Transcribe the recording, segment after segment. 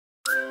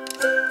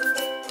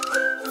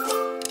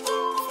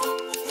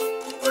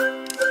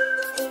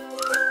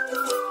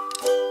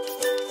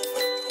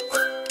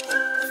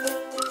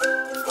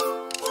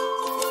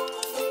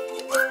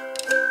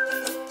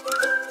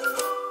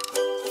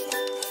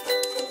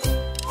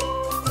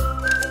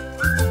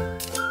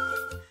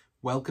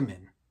Welcome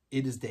in.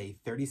 It is day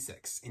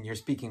 36, and you're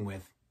speaking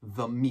with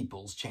the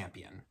Meeples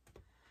champion.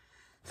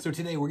 So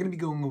today we're going to be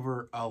going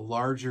over a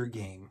larger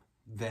game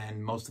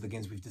than most of the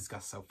games we've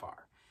discussed so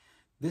far.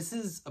 This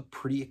is a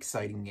pretty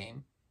exciting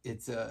game.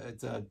 It's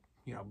a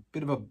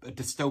bit of a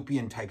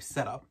dystopian type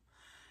setup,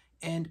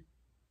 and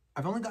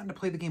I've only gotten to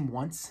play the game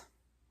once,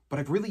 but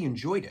I've really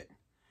enjoyed it.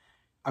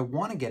 I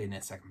want to get in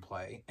a second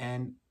play,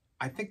 and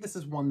I think this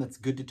is one that's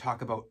good to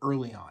talk about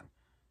early on,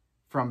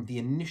 from the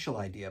initial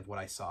idea of what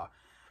I saw,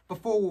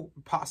 before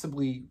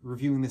possibly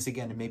reviewing this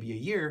again in maybe a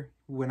year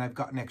when I've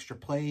gotten extra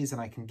plays and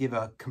I can give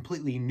a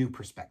completely new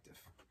perspective.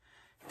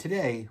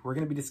 Today, we're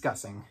going to be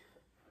discussing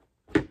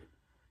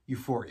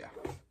Euphoria.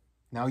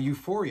 Now,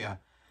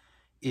 Euphoria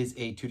is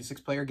a 2 to 6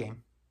 player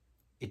game.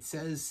 It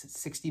says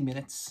 60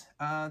 minutes.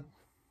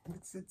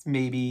 It's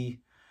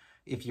maybe,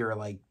 if you're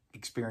like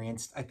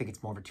experienced, I think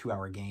it's more of a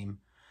 2-hour game.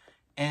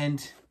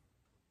 And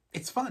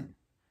it's fun.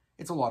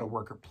 It's a lot of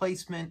worker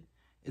placement.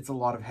 It's a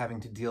lot of having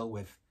to deal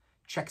with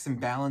checks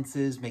and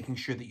balances, making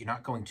sure that you're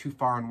not going too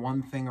far on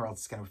one thing or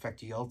else it's going to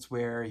affect you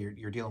elsewhere.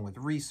 You're dealing with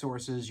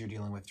resources. You're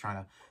dealing with trying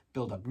to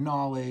build up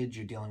knowledge.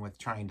 You're dealing with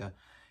trying to,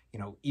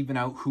 even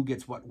out who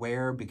gets what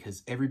where,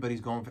 because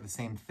everybody's going for the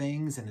same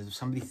things. And if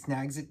somebody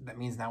snags it, that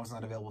means now it's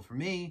not available for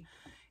me.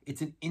 It's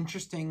an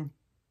interesting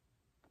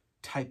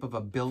type of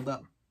a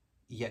build-up,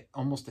 yet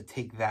almost a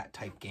take that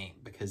type game,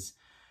 because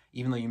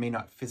even though you may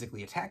not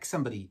physically attack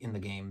somebody in the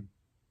game,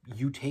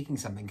 you taking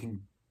something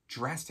can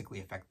drastically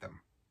affect them.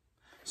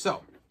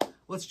 So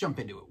let's jump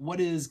into it. What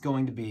is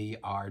going to be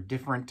our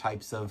different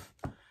types of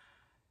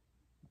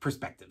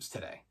perspectives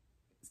today?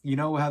 You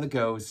know how that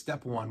goes.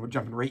 Step one, we're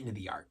jumping right into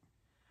the art.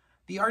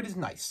 The art is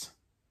nice.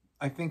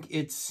 I think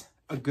it's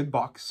a good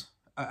box.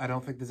 I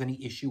don't think there's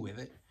any issue with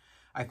it.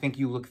 I think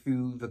you look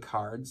through the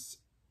cards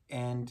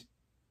and,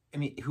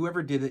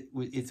 whoever did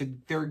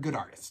it, they're a good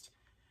artist.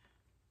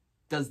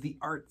 Does the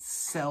art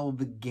sell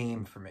the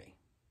game for me?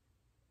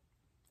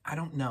 I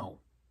don't know.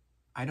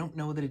 I don't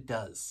know that it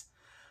does.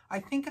 I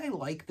think I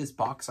like this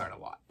box art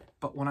a lot,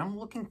 but when I'm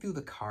looking through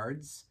the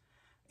cards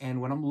and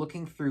when I'm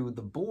looking through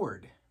the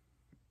board,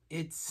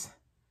 it's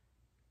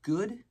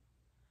good,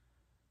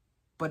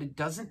 but it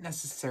doesn't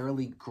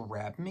necessarily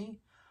grab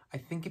me. I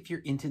think if you're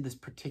into this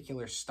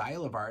particular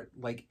style of art,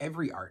 like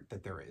every art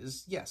that there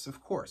is, yes,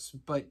 of course,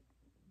 but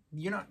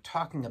you're not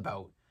talking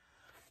about,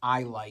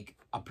 I like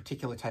a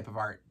particular type of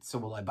art, so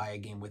will I buy a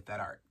game with that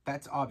art?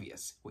 That's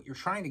obvious. What you're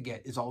trying to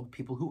get is all the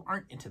people who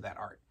aren't into that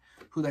art,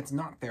 who that's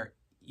not their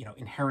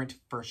inherent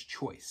first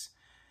choice.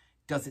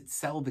 Does it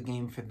sell the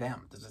game for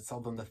them? Does it sell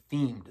them the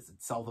theme? Does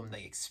it sell them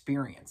the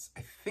experience?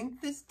 I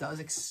think this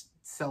does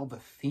sell the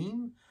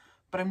theme,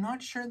 but I'm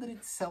not sure that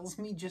it sells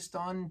me just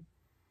on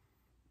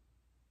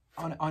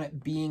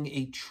it being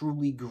a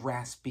truly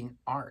grasping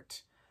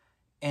art.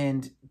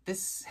 And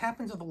this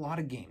happens with a lot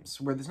of games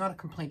where there's not a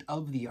complaint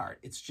of the art.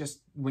 It's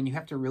just when you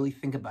have to really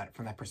think about it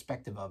from that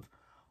perspective of,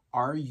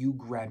 are you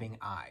grabbing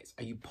eyes?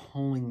 Are you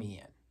pulling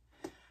me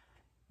in?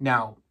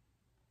 Now,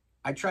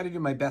 I try to do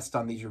my best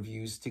on these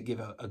reviews to give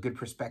a good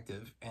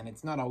perspective, and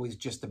it's not always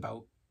just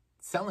about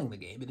selling the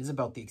game. It is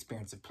about the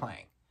experience of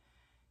playing.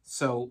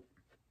 So,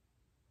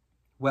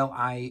 well,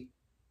 I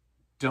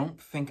don't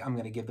think I'm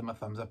going to give them a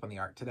thumbs up on the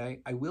art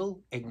today. I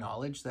will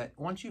acknowledge that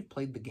once you've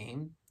played the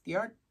game, the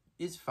art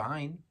is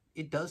fine.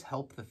 It does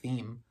help the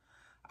theme.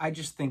 I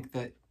just think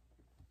that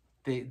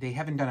they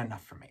haven't done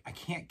enough for me. I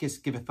can't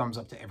just give a thumbs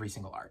up to every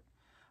single art.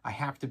 I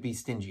have to be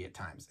stingy at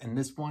times. And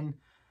this one,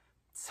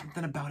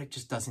 something about it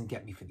just doesn't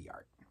get me for the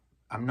art.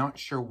 I'm not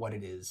sure what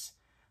it is,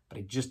 but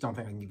I just don't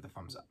think I can give the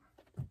thumbs up.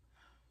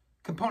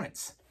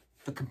 Components.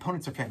 The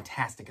components are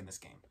fantastic in this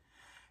game.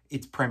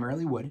 It's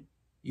primarily wood.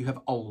 You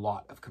have a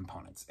lot of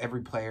components.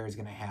 Every player is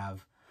going to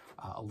have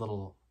a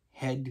little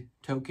head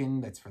token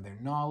that's for their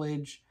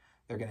knowledge.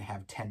 They're going to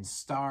have 10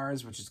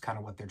 stars, which is kind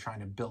of what they're trying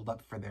to build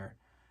up for their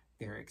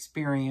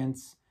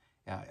experience.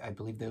 I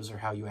believe those are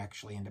how you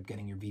actually end up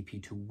getting your VP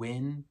to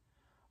win.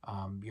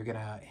 You're going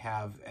to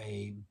have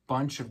a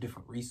bunch of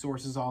different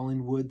resources all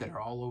in wood that are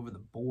all over the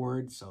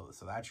board, so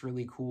that's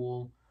really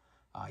cool.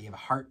 You have a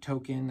heart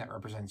token that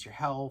represents your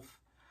health.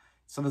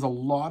 So there's a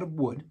lot of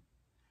wood.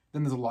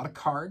 Then there's a lot of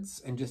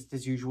cards, and just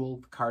as usual,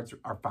 the cards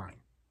are fine.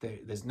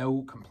 There's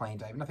no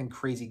complaint. I have nothing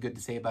crazy good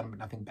to say about them, but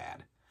nothing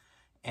bad.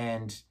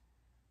 And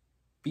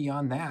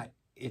beyond that,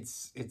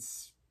 it's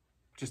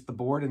just the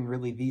board and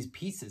really these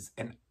pieces.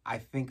 And I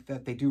think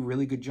that they do a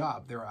really good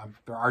job. There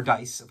are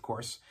dice, of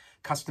course,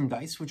 custom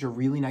dice, which are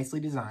really nicely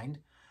designed.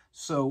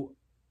 So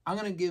I'm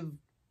going to give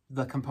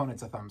the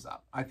components a thumbs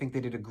up. I think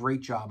they did a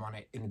great job on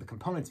it, and the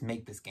components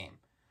make this game.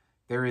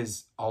 There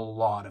is a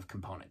lot of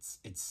components.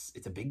 It's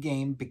a big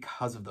game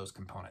because of those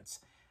components,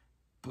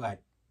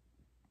 but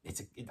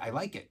I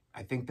like it.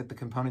 I think that the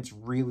components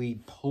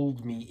really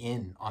pulled me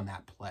in on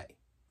that play.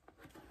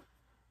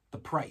 The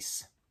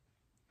price.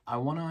 I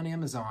went on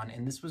Amazon,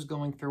 and this was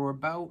going through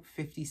about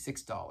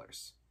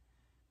 $56.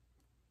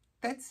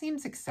 That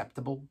seems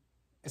acceptable,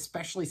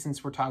 especially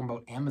since we're talking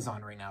about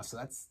Amazon right now. So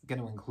that's going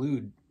to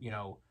include,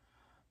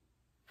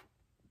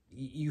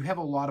 you have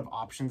a lot of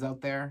options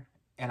out there,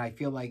 And I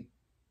feel like,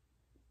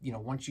 you know,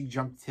 once you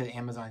jump to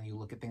Amazon, you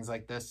look at things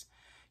like this.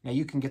 Now,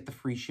 you can get the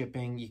free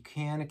shipping. You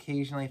can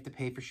occasionally have to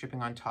pay for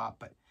shipping on top,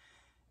 but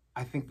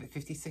I think that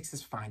 56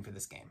 is fine for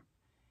this game.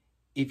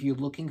 If you're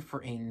looking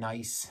for a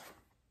nice,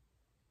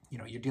 you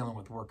know, you're dealing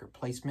with worker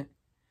placement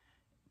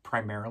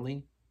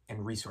primarily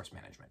and resource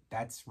management.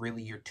 That's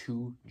really your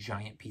two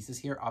giant pieces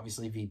here.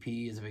 Obviously,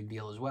 VP is a big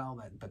deal as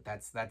well, but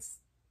that's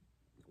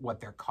what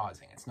they're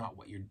causing. It's not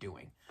what you're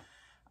doing.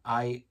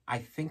 I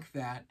think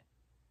that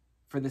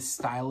for this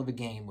style of a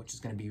game, which is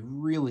going to be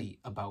really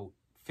about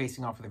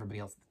facing off with everybody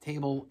else at the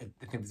table, I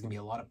think there's going to be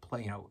a lot of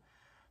play. You know,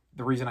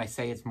 the reason I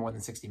say it's more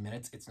than 60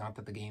 minutes, it's not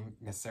that the game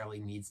necessarily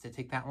needs to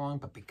take that long,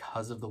 but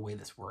because of the way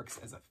this works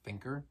as a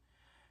thinker,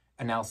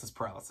 analysis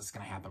paralysis is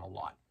going to happen a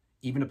lot,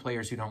 even to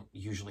players who don't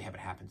usually have it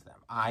happen to them.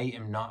 I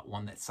am not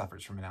one that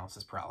suffers from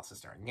analysis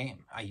paralysis during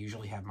game. I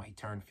usually have my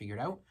turn figured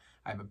out.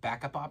 I have a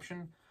backup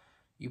option.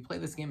 You play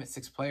this game at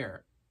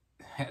 6-player,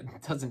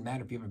 it doesn't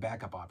matter if you have a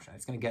backup option.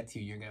 It's going to get to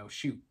you. You're going to go,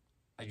 shoot,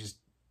 I just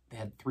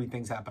had 3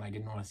 things happen I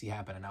didn't want to see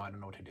happen, and now I don't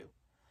know what to do.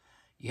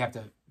 You're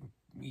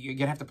going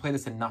to have to play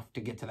this enough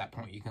to get to that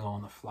point you can go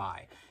on the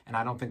fly, and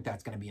I don't think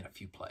that's going to be in a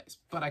few plays,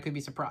 but I could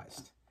be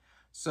surprised.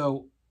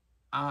 So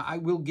I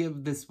will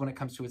give this, when it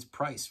comes to its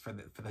price, for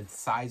the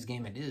size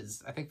game it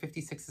is, I think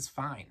 56 is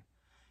fine.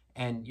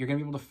 And you're going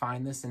to be able to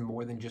find this in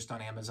more than just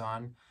on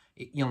Amazon.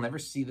 You'll never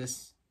see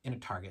this in a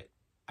Target.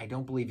 I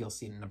don't believe you'll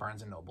see it in a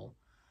Barnes & Noble.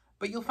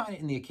 But you'll find it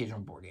in the occasional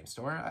board game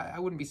store. I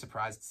wouldn't be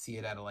surprised to see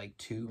it at like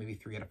 2, maybe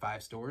 3 out of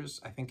 5 stores.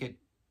 I think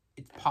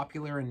it's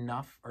popular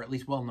enough, or at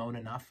least well-known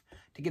enough,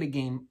 to get a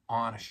game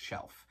on a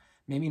shelf.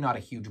 Maybe not a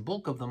huge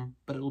bulk of them,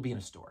 but it'll be in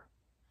a store.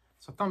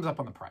 So thumbs up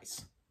on the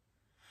price.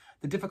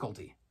 The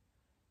difficulty.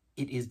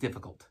 It is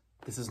difficult.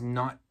 This is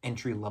not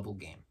entry-level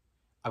game.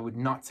 I would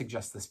not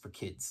suggest this for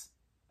kids.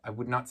 I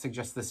would not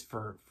suggest this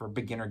for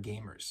beginner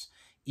gamers.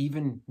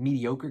 Even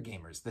mediocre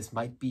gamers, this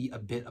might be a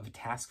bit of a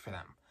task for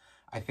them.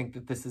 I think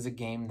that this is a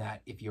game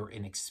that if you're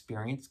an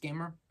experienced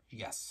gamer,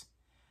 yes.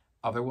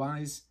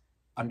 Otherwise,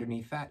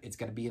 underneath that, it's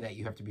going to be that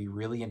you have to be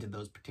really into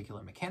those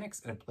particular mechanics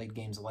and have played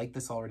games like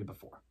this already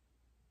before.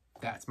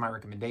 That's my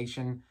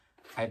recommendation.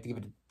 I have to give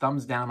it a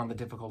thumbs down on the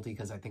difficulty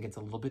because I think it's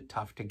a little bit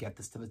tough to get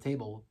this to the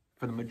table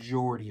for the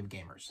majority of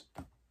gamers.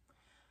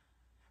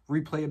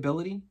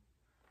 Replayability,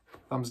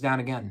 thumbs down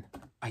again.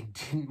 I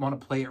didn't want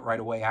to play it right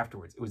away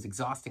afterwards. It was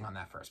exhausting on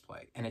that first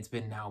play, and it's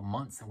been now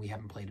months and we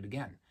haven't played it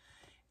again.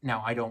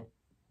 Now, I don't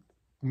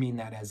mean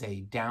that as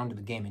a down to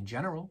the game in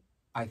general.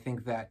 I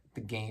think that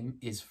the game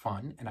is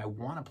fun and I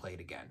want to play it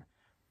again.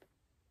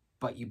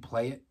 But you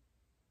play it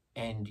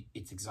and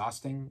it's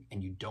exhausting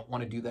and you don't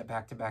want to do that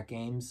back-to-back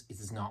games. This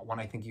is not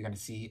one I think you're going to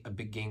see a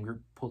big game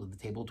group pull to the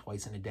table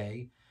twice in a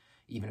day,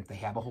 even if they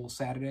have a whole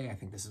Saturday. I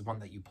think this is one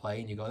that you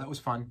play and you go, that was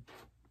fun,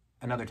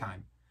 another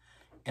time.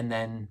 And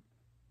then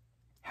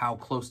how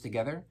close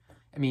together?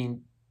 I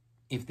mean,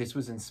 if this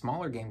was in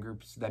smaller game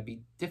groups, that'd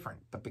be different.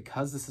 But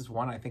because this is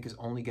one I think is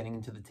only getting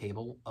into the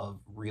table of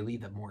really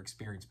the more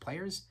experienced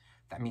players,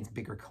 that means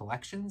bigger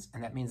collections,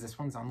 and that means this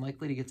one's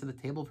unlikely to get to the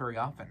table very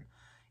often.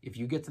 If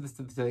you get to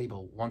the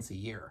table once a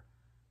year,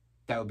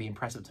 that would be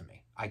impressive to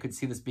me. I could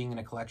see this being in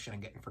a collection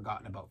and getting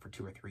forgotten about for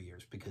 2 or 3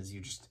 years because you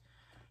just,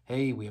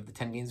 hey, we have the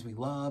 10 games we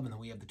love, and then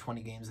we have the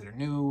 20 games that are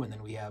new, and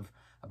then we have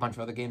a bunch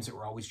of other games that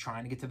we're always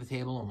trying to get to the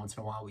table, and once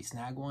in a while we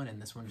snag one,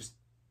 and this one just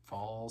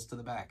falls to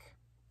the back.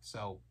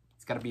 So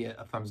it's got to be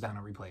a thumbs down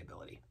on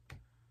replayability.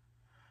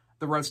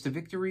 The routes to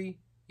victory,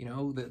 you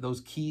know,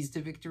 those keys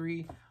to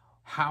victory.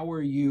 How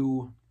are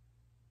you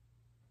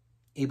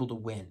able to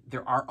win?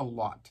 There are a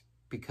lot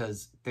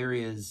because there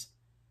is,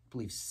 I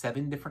believe,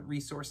 7 different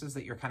resources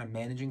that you're kind of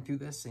managing through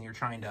this, and you're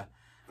trying to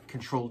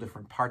control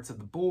different parts of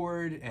the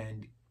board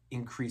and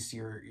increase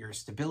your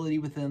stability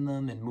within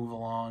them and move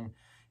along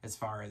as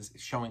far as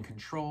showing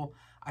control.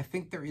 I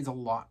think there is a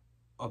lot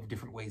of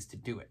different ways to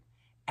do it.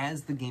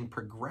 As the game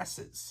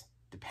progresses,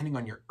 depending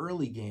on your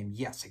early game,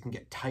 yes, it can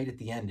get tight at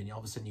the end and all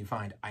of a sudden you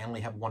find I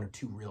only have 1 or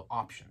 2 real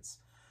options.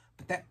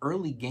 But that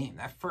early game,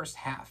 that first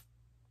half,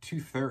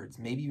 2/3,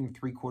 maybe even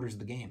 3/4 of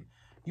the game,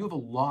 you have a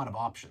lot of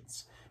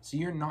options. So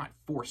you're not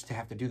forced to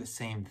have to do the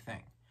same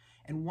thing.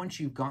 And once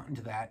you've gotten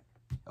to that,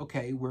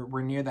 okay,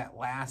 we're near that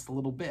last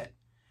little bit.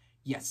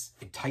 Yes,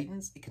 it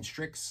tightens, it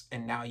constricts,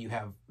 and now you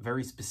have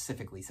very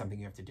specifically something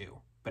you have to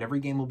do. But every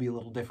game will be a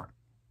little different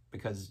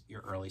because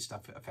your early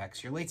stuff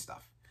affects your late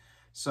stuff.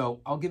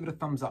 So I'll give it a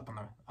thumbs up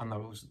on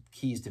those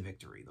keys to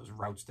victory, those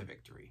routes to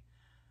victory.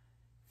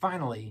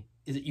 Finally,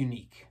 is it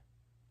unique?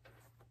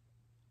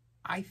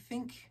 I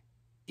think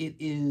it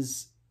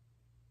is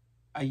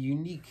a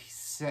unique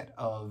set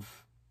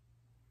of,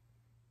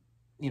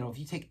 you know, if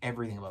you take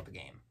everything about the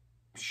game,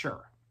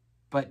 sure.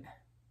 But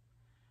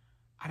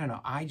I don't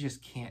know, I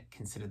just can't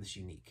consider this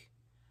unique.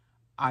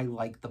 I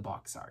like the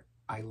box art.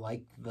 I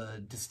like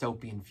the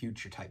dystopian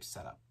future type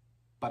setup.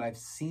 But I've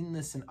seen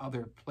this in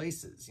other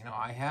places. You know,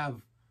 I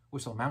have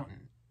Whistle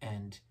Mountain,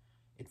 and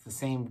it's the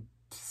same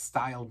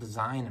style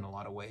design in a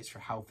lot of ways for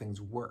how things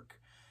work.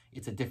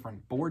 It's a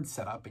different board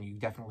setup, and you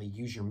definitely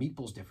use your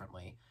meeples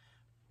differently.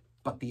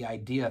 but the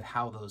idea of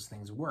how those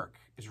things work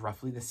is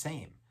roughly the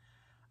same.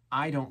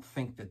 I don't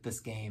think that this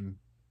game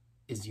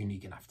is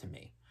unique enough to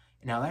me.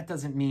 Now, that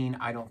doesn't mean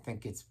I don't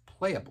think it's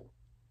playable.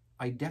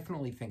 I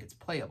definitely think it's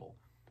playable.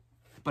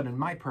 But in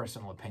my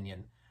personal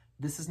opinion,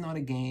 this is not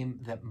a game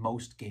that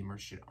most gamers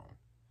should own.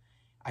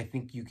 I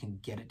think you can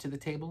get it to the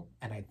table,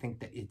 and I think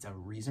that it's a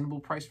reasonable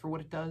price for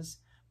what it does,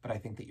 but I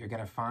think that you're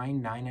going to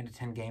find 9 out of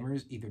 10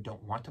 gamers either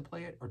don't want to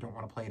play it or don't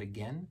want to play it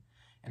again.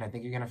 And I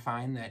think you're going to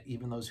find that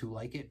even those who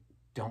like it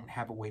don't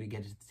have a way to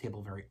get it to the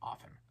table very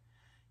often,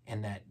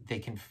 and that they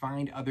can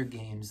find other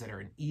games that are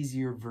an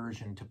easier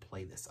version to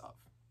play this of.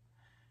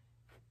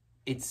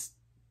 It's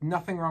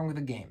nothing wrong with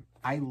the game.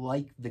 I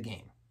like the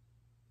game.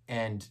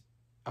 And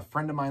a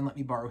friend of mine let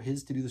me borrow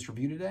his to do this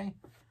review today.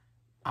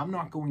 I'm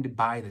not going to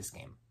buy this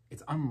game.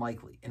 It's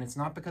unlikely. And it's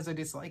not because I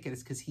dislike it,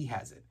 it's because he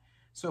has it.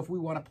 So if we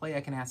want to play,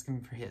 I can ask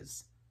him for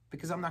his.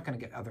 Because I'm not going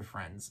to get other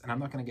friends, and I'm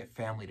not going to get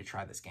family to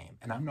try this game,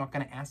 and I'm not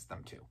going to ask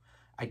them to.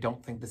 I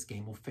don't think this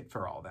game will fit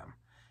for all of them.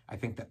 I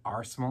think that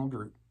our small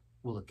group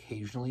will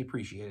occasionally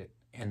appreciate it,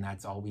 and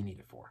that's all we need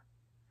it for.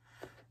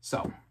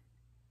 So,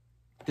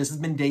 this has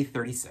been day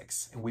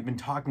 36, and we've been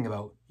talking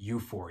about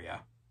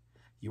Euphoria.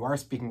 You are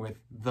speaking with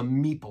the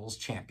Meeples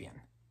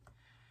champion.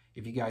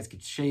 If you guys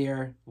could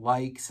share,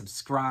 like,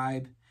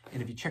 subscribe,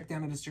 and if you check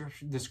down in the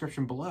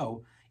description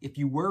below, if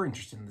you were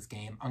interested in this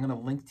game, I'm going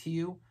to link to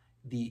you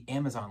the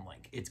Amazon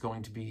link. It's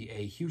going to be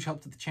a huge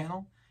help to the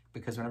channel,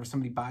 because whenever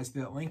somebody buys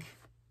through that link,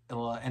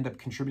 it'll end up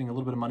contributing a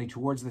little bit of money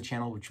towards the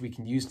channel, which we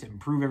can use to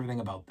improve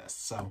everything about this.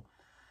 So,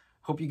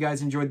 hope you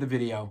guys enjoyed the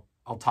video.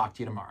 I'll talk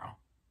to you tomorrow.